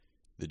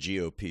The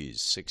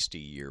GOP's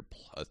 60-year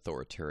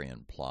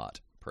authoritarian plot.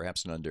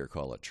 Perhaps none dare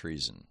call it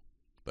treason,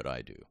 but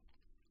I do.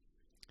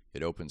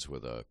 It opens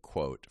with a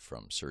quote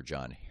from Sir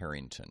John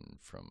Harington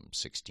from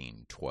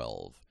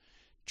 1612.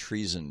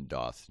 Treason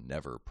doth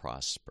never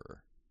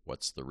prosper.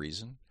 What's the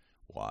reason?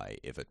 Why,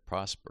 if it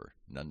prosper,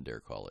 none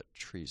dare call it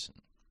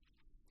treason.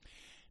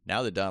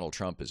 Now that Donald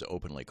Trump is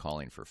openly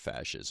calling for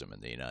fascism in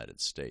the United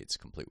States,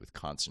 complete with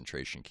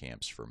concentration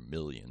camps for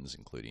millions,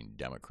 including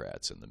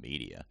Democrats and the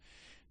media,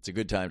 it's a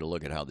good time to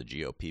look at how the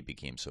GOP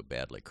became so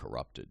badly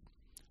corrupted.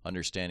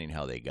 Understanding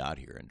how they got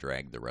here and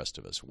dragged the rest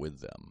of us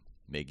with them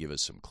may give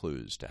us some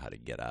clues to how to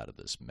get out of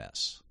this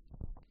mess.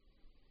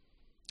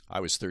 I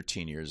was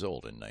 13 years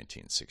old in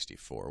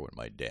 1964 when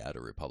my dad,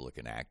 a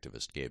Republican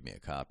activist, gave me a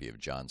copy of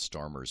John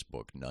Stormer's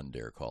book, None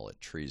Dare Call It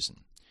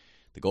Treason.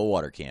 The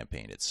Goldwater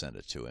campaign had sent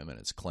it to him, and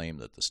its claim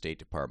that the State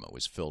Department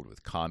was filled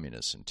with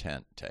communist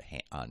intent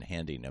on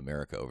handing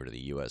America over to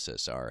the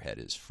USSR had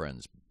his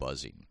friends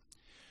buzzing.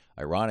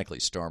 Ironically,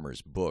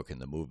 Stormer's book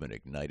and the movement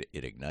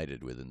it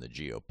ignited within the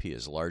GOP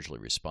is largely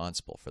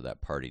responsible for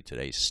that party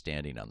today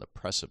standing on the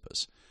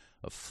precipice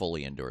of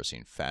fully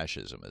endorsing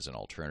fascism as an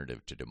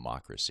alternative to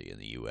democracy in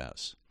the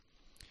U.S.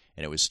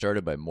 And it was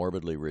started by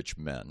morbidly rich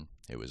men,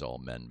 it was all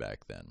men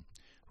back then,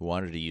 who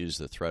wanted to use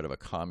the threat of a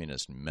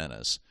communist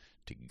menace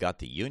to gut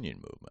the union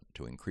movement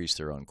to increase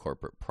their own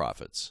corporate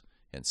profits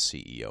and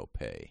CEO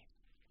pay.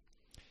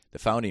 The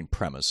founding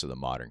premise of the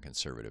modern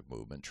conservative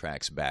movement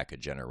tracks back a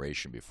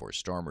generation before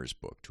Stormer's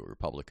book to a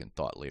Republican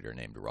thought leader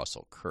named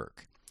Russell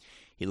Kirk.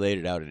 He laid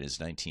it out in his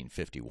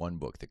 1951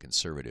 book, The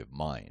Conservative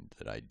Mind,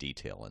 that I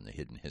detail in The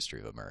Hidden History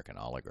of American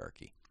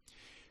Oligarchy.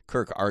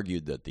 Kirk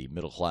argued that the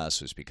middle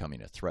class was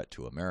becoming a threat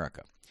to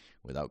America,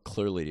 without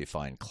clearly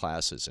defined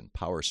classes and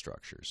power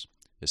structures,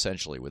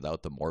 essentially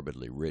without the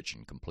morbidly rich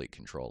in complete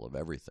control of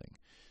everything.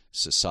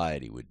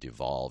 Society would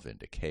devolve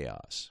into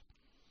chaos.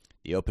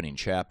 The opening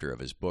chapter of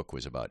his book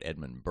was about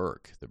Edmund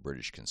Burke, the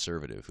British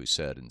conservative who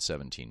said in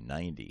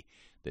 1790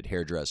 that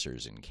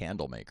hairdressers and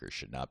candle makers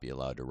should not be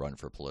allowed to run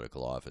for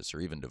political office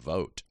or even to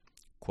vote.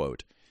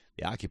 Quote,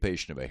 the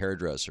occupation of a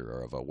hairdresser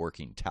or of a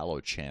working tallow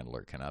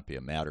chandler cannot be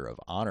a matter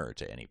of honor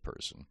to any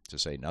person, to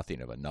say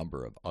nothing of a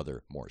number of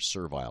other more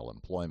servile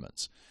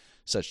employments.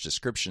 Such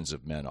descriptions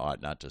of men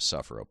ought not to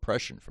suffer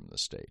oppression from the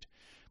state,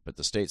 but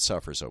the state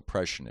suffers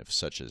oppression if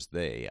such as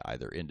they,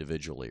 either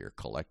individually or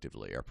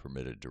collectively, are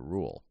permitted to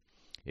rule.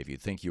 If you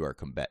think you are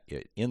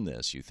in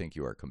this, you think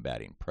you are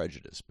combating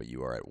prejudice, but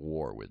you are at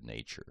war with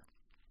nature.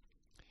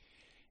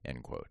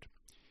 End quote.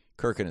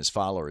 Kirk and his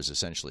followers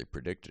essentially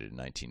predicted in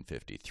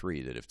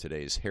 1953 that if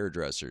today's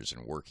hairdressers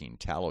and working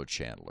tallow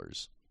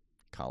chandlers,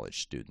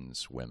 college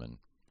students, women,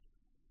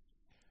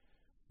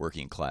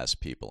 working class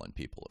people, and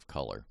people of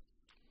color,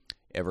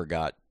 ever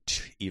got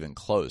even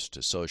close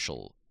to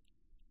social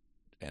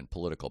and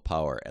political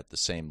power at the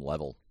same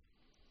level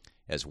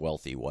as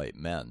wealthy white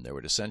men, there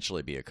would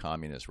essentially be a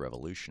communist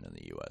revolution in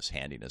the U.S.,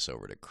 handing us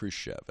over to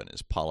Khrushchev and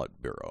his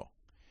Politburo.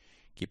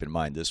 Keep in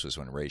mind, this was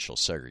when racial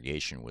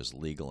segregation was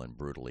legal and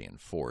brutally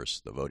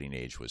enforced. The voting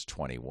age was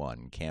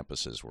 21.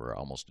 Campuses were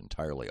almost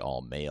entirely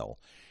all male,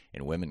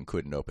 and women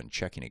couldn't open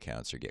checking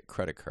accounts or get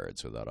credit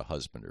cards without a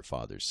husband or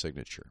father's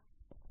signature.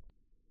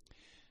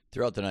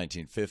 Throughout the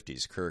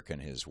 1950s, Kirk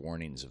and his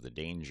warnings of the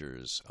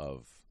dangers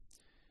of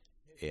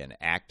an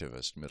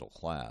activist middle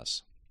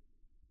class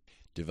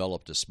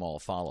developed a small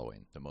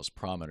following. The most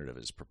prominent of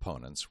his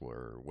proponents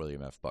were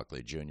William F.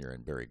 Buckley Jr.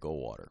 and Barry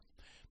Goldwater.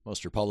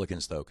 Most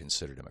Republicans, though,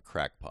 considered him a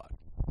crackpot.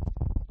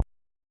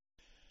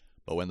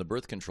 But when the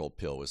birth control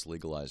pill was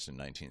legalized in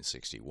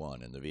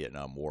 1961 and the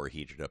Vietnam War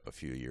heated up a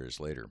few years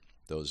later,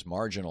 those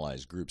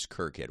marginalized groups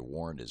Kirk had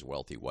warned his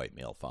wealthy white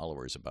male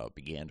followers about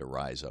began to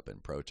rise up in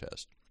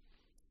protest.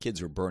 Kids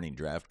were burning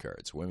draft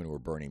cards, women were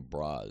burning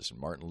bras, and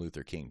Martin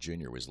Luther King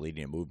Jr. was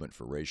leading a movement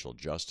for racial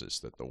justice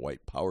that the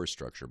white power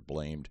structure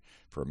blamed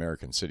for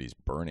American cities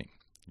burning.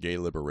 Gay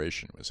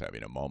liberation was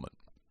having a moment.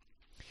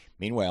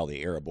 Meanwhile,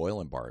 the Arab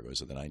oil embargoes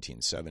of the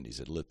 1970s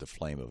had lit the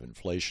flame of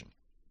inflation,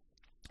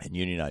 and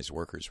unionized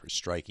workers were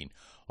striking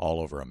all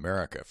over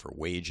America for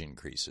wage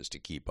increases to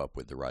keep up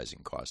with the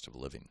rising cost of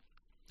living.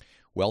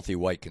 Wealthy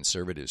white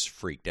conservatives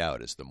freaked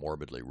out as the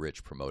morbidly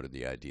rich promoted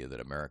the idea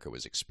that America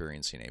was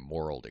experiencing a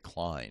moral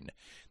decline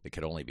that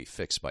could only be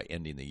fixed by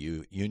ending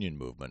the union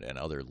movement and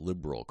other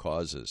liberal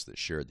causes that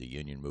shared the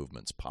union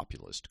movement's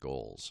populist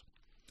goals.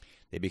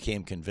 They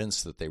became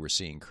convinced that they were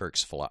seeing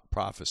Kirk's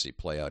prophecy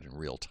play out in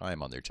real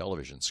time on their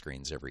television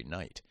screens every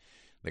night.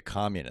 The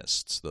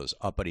communists, those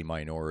uppity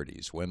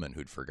minorities, women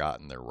who'd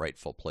forgotten their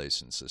rightful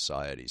place in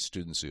society,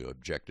 students who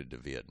objected to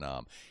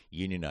Vietnam,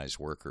 unionized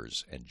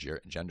workers, and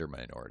gender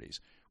minorities,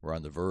 were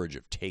on the verge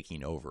of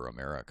taking over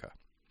America.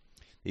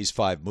 These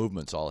five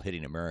movements, all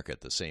hitting America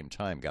at the same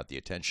time, got the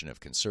attention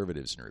of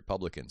conservatives and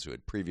Republicans who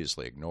had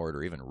previously ignored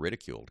or even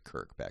ridiculed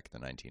Kirk back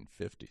in the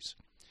 1950s.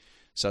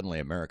 Suddenly,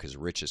 America's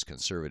richest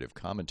conservative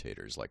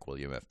commentators, like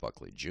William F.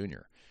 Buckley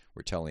Jr.,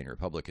 were telling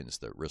Republicans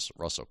that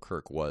Russell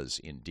Kirk was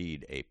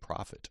indeed a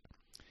prophet.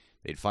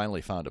 They'd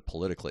finally found a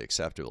politically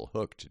acceptable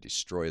hook to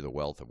destroy the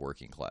wealth of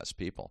working-class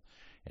people,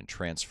 and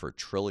transfer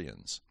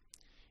trillions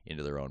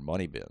into their own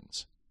money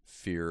bins.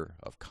 Fear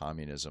of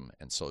communism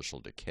and social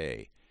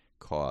decay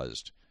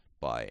caused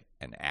by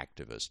an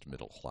activist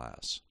middle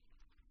class.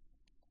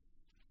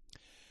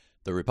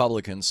 The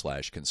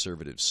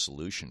Republican/conservative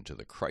solution to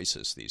the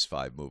crisis these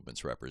five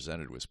movements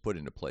represented was put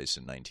into place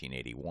in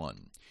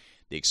 1981.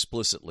 The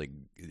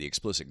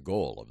explicit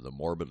goal of the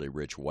morbidly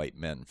rich white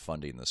men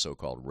funding the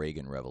so-called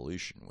Reagan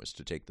Revolution was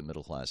to take the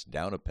middle class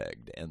down a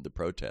peg to end the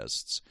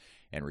protests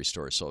and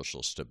restore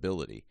social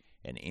stability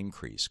and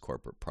increase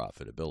corporate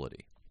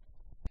profitability.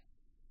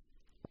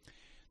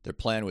 Their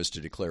plan was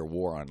to declare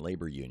war on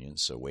labor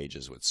unions so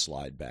wages would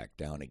slide back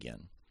down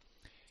again,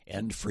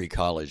 end free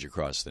college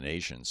across the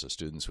nation so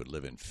students would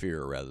live in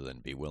fear rather than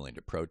be willing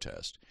to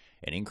protest,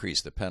 and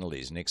increase the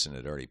penalties Nixon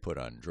had already put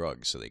on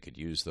drugs so they could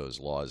use those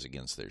laws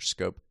against their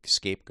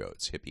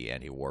scapegoats, hippie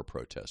anti-war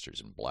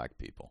protesters and black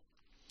people.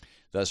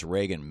 Thus,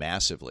 Reagan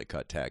massively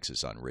cut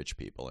taxes on rich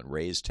people and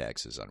raised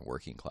taxes on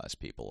working class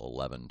people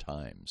 11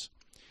 times.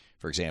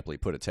 For example, he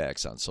put a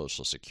tax on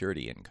Social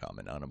Security income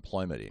and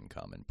unemployment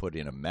income and put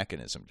in a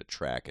mechanism to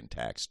track and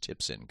tax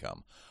tips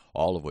income,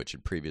 all of which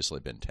had previously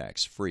been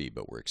tax-free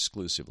but were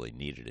exclusively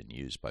needed and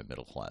used by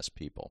middle-class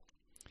people.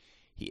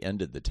 He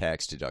ended the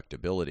tax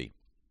deductibility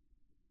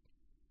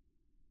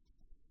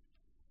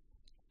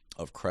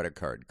of credit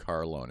card,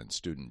 car loan, and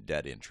student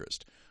debt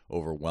interest,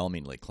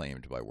 overwhelmingly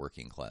claimed by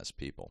working-class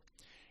people.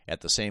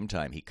 At the same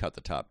time, he cut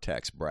the top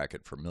tax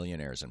bracket for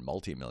millionaires and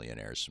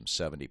multimillionaires from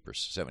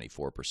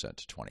 74%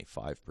 to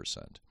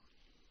 25%.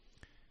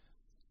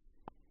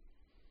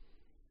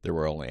 There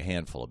were only a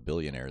handful of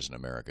billionaires in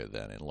America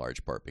then, in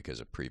large part because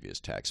of previous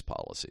tax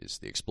policies.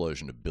 The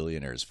explosion of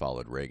billionaires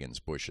followed Reagan's,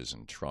 Bush's,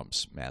 and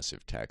Trump's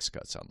massive tax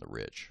cuts on the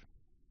rich.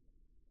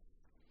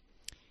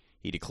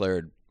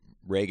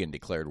 Reagan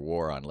declared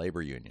war on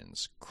labor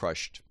unions,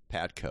 crushed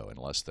PATCO in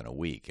less than a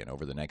week, and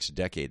over the next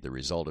decade, the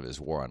result of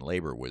his war on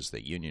labor was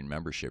that union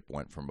membership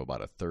went from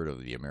about a third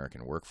of the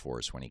American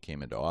workforce when he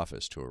came into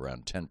office to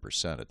around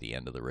 10% at the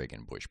end of the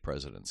Reagan-Bush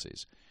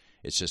presidencies.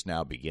 It's just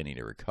now beginning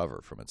to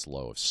recover from its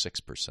low of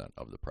 6%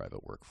 of the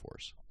private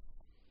workforce.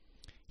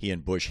 He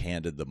and Bush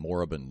handed the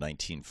moribund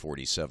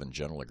 1947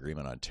 General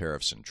Agreement on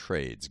Tariffs and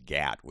Trades,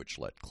 GATT, which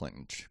let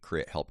Clinton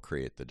help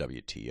create the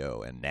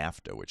WTO, and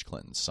NAFTA, which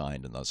Clinton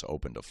signed and thus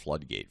opened a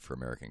floodgate for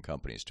American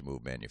companies to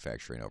move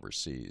manufacturing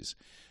overseas,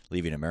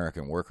 leaving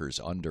American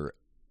workers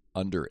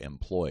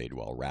underemployed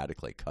while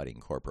radically cutting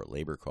corporate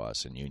labor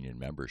costs and union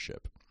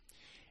membership.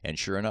 And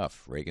sure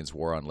enough, Reagan's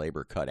war on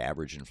labor cut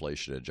average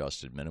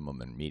inflation-adjusted minimum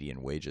and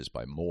median wages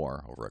by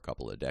more over a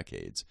couple of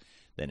decades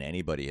than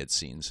anybody had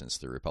seen since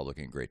the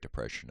Republican Great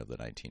Depression of the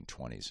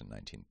 1920s and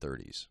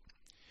 1930s.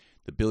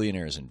 The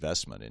billionaires'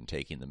 investment in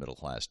taking the middle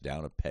class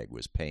down a peg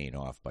was paying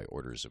off by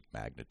orders of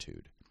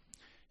magnitude.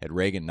 Had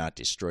Reagan not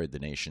destroyed the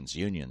nation's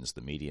unions,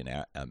 the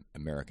median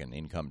American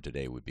income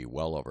today would be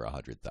well over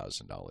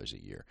 $100,000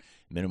 a year.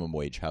 Minimum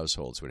wage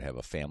households would have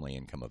a family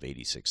income of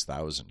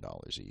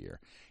 $86,000 a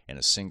year, and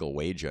a single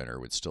wage earner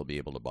would still be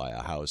able to buy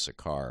a house, a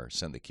car,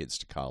 send the kids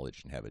to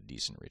college, and have a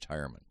decent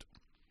retirement.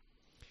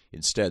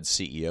 Instead,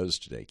 CEOs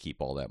today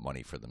keep all that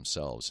money for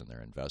themselves and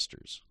their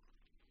investors.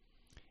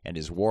 And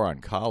his war on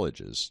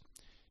colleges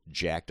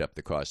jacked up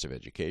the cost of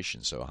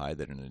education so high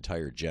that an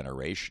entire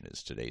generation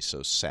is today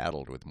so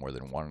saddled with more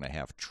than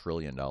 $1.5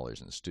 trillion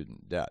in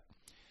student debt.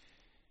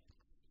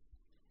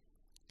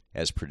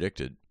 As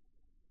predicted,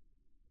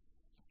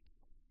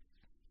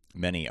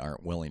 many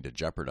aren't willing to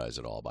jeopardize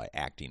it all by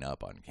acting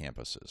up on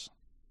campuses.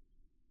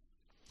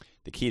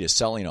 The key to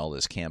selling all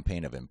this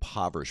campaign of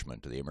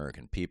impoverishment to the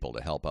American people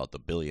to help out the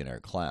billionaire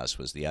class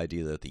was the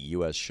idea that the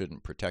U.S.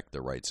 shouldn't protect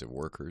the rights of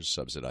workers,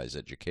 subsidize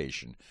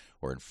education,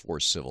 or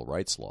enforce civil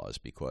rights laws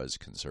because,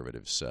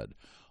 conservatives said,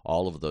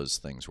 all of those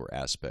things were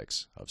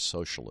aspects of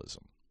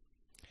socialism.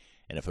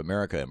 And if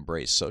America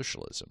embraced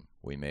socialism,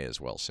 we may as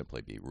well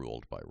simply be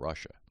ruled by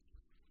Russia.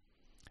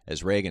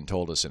 As Reagan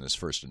told us in his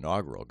first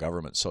inaugural,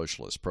 government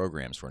socialist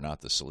programs were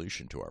not the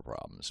solution to our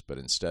problems, but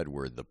instead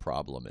were the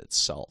problem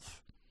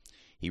itself.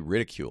 He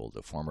ridiculed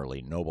the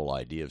formerly noble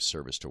idea of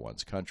service to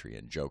one's country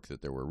and joked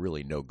that there were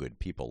really no good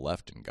people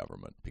left in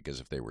government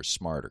because if they were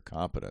smart or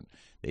competent,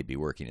 they'd be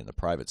working in the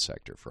private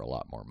sector for a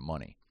lot more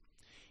money.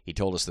 He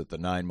told us that the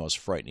 9 most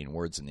frightening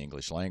words in the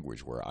English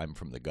language were, "I'm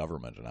from the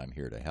government and I'm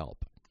here to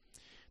help."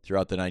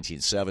 Throughout the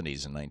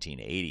 1970s and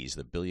 1980s,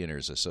 the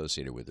billionaires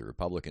associated with the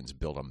Republicans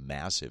built a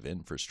massive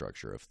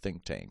infrastructure of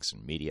think tanks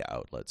and media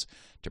outlets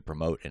to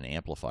promote and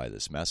amplify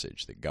this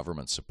message that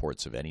government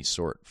supports of any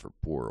sort for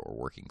poor or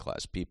working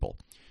class people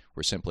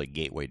were simply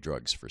gateway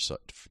drugs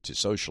to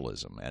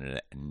socialism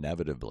and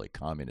inevitably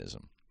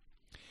communism.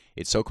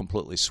 It so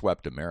completely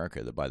swept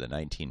America that by the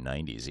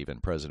 1990s,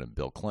 even President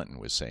Bill Clinton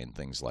was saying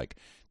things like,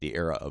 "The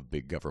era of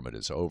big government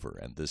is over,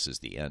 and this is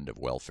the end of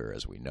welfare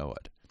as we know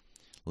it."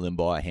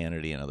 Limbaugh,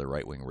 Hannity, and other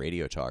right-wing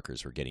radio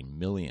talkers were getting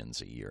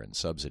millions a year in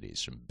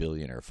subsidies from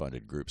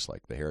billionaire-funded groups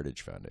like the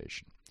Heritage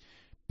Foundation.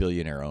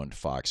 Billionaire-owned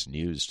Fox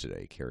News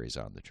today carries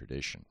on the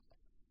tradition.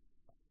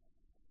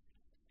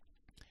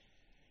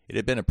 It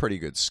had been a pretty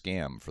good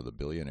scam for the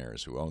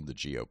billionaires who owned the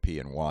GOP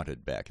and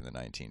wanted, back in the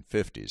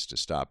 1950s, to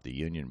stop the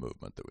union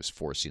movement that was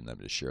forcing them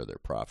to share their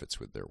profits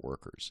with their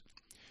workers.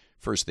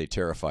 First, they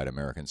terrified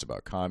Americans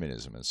about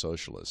communism and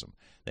socialism,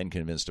 then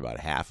convinced about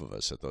half of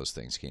us that those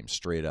things came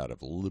straight out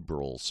of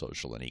liberal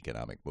social and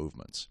economic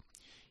movements.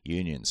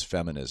 Unions,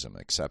 feminism,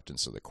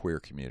 acceptance of the queer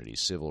community,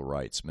 civil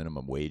rights,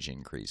 minimum wage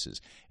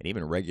increases, and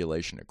even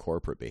regulation of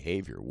corporate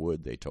behavior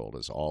would, they told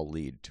us, all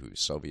lead to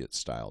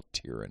Soviet-style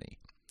tyranny.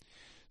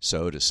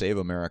 So, to save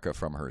America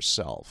from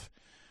herself,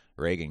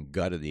 Reagan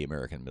gutted the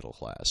American middle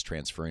class,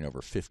 transferring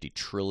over $50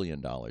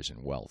 trillion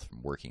in wealth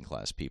from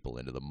working-class people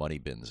into the money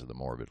bins of the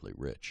morbidly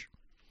rich.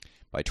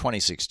 By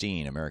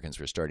 2016, Americans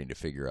were starting to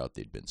figure out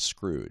they'd been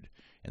screwed,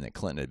 and that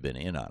Clinton had been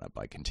in on it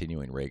by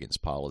continuing Reagan's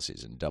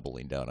policies and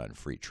doubling down on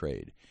free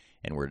trade,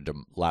 and were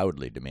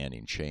loudly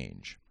demanding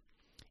change.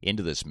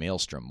 Into this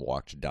maelstrom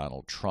walked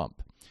Donald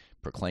Trump,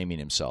 proclaiming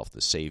himself the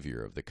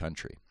savior of the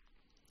country.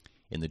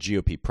 In the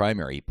GOP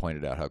primary, he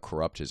pointed out how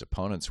corrupt his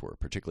opponents were,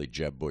 particularly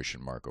Jeb Bush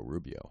and Marco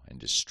Rubio, and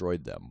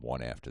destroyed them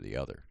one after the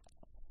other.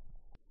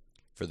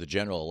 For the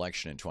general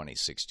election in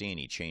 2016,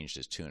 he changed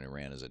his tune and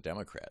ran as a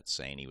Democrat,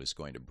 saying he was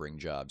going to bring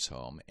jobs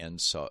home,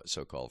 end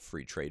so-called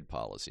free trade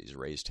policies,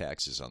 raise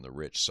taxes on the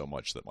rich so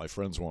much that my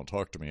friends won't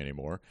talk to me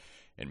anymore,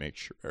 and make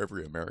sure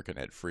every American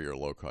had free or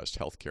low-cost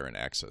health care and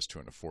access to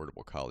an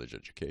affordable college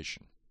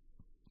education.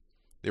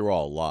 They were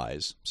all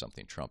lies,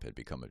 something Trump had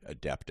become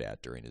adept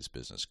at during his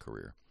business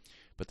career.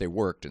 But they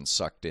worked and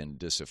sucked in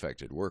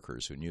disaffected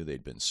workers who knew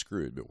they'd been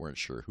screwed but weren't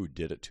sure who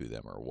did it to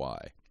them or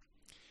why.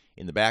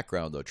 In the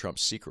background, though,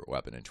 Trump's secret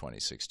weapon in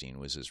 2016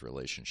 was his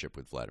relationship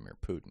with Vladimir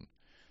Putin.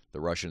 The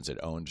Russians had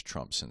owned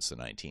Trump since the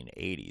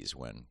 1980s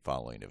when,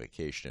 following a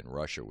vacation in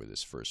Russia with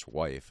his first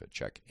wife, a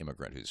Czech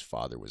immigrant whose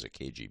father was a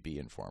KGB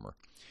informer,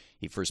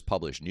 he first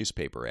published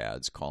newspaper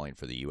ads calling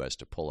for the U.S.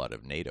 to pull out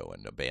of NATO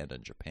and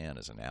abandon Japan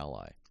as an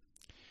ally.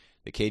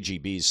 The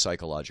KGB's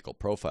psychological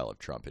profile of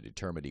Trump had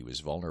determined he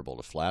was vulnerable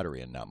to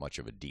flattery and not much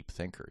of a deep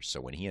thinker,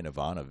 so when he and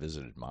Ivana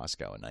visited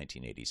Moscow in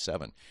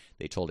 1987,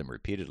 they told him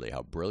repeatedly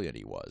how brilliant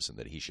he was and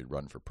that he should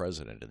run for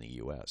president in the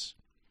U.S.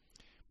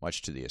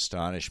 Much to the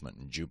astonishment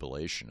and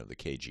jubilation of the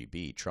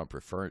KGB, Trump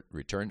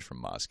returned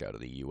from Moscow to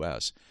the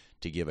U.S.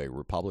 to give a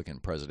Republican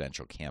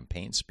presidential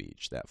campaign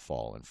speech that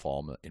fall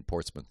in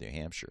Portsmouth, New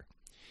Hampshire.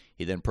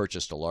 He then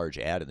purchased a large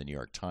ad in the New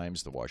York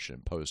Times, the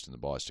Washington Post, and the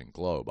Boston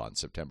Globe on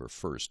September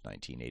 1st,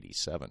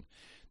 1987,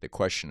 that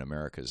questioned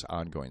America's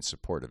ongoing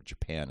support of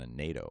Japan and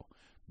NATO,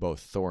 both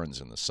thorns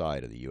in the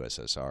side of the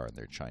USSR and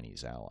their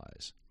Chinese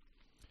allies.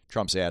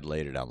 Trump's ad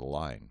laid it on the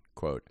line,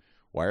 quote,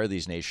 "Why are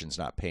these nations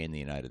not paying the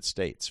United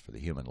States for the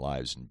human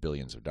lives and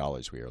billions of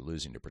dollars we are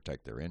losing to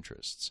protect their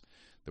interests?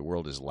 The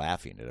world is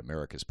laughing at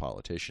America's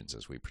politicians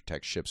as we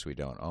protect ships we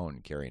don't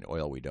own, carrying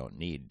oil we don't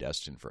need,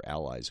 destined for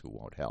allies who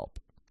won't help."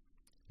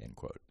 End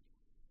quote.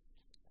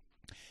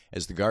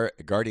 As the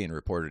Guardian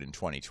reported in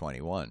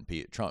 2021,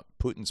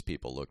 Putin's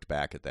people looked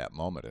back at that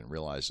moment and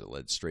realized it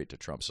led straight to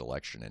Trump's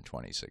election in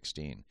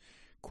 2016.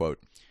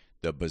 Quote,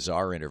 "The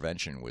bizarre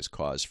intervention was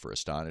cause for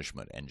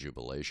astonishment and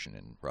jubilation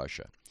in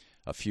Russia.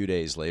 A few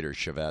days later,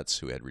 Shevets,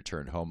 who had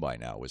returned home by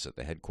now, was at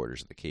the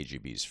headquarters of the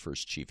KGB's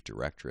first chief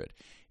directorate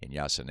in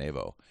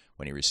Yasenevo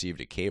when he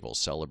received a cable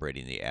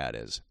celebrating the ad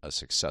as a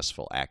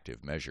successful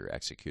active measure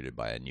executed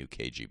by a new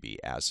KGB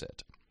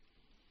asset.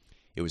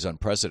 It was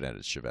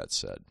unprecedented, Shevets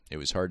said. It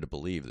was hard to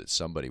believe that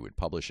somebody would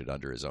publish it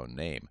under his own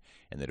name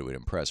and that it would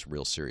impress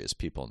real serious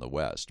people in the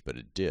West, but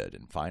it did,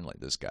 and finally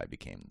this guy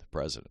became the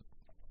president."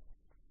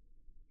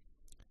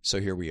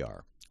 So here we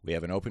are. We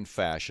have an open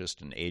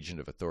fascist and agent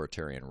of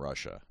authoritarian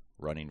Russia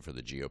running for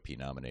the GOP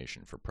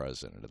nomination for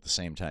president. At the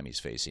same time, he's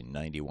facing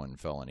 91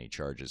 felony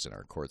charges in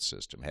our court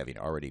system, having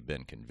already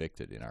been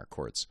convicted in our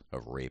courts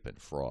of rape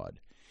and fraud.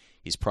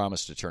 He's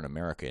promised to turn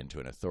America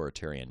into an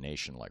authoritarian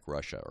nation like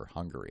Russia or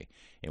Hungary,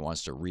 and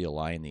wants to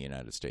realign the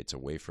United States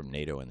away from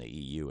NATO and the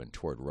EU and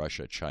toward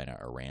Russia, China,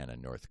 Iran, and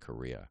North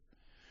Korea.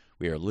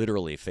 We are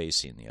literally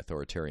facing the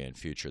authoritarian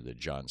future that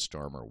John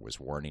Stormer was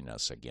warning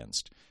us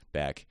against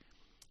back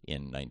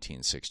in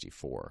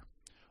 1964.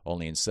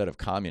 Only instead of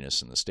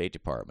communists in the State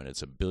Department,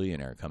 it's a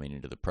billionaire coming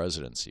into the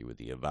presidency with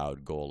the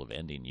avowed goal of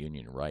ending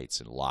union rights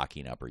and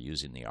locking up or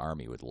using the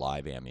army with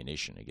live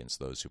ammunition against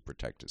those who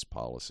protect his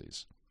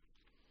policies.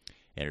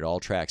 And it all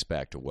tracks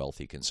back to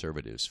wealthy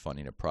conservatives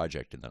funding a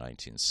project in the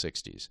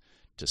 1960s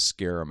to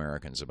scare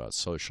Americans about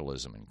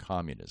socialism and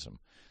communism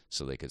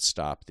so they could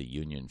stop the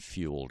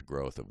union-fueled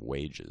growth of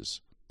wages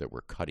that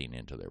were cutting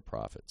into their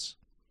profits.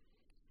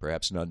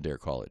 Perhaps none dare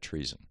call it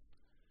treason,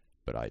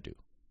 but I do.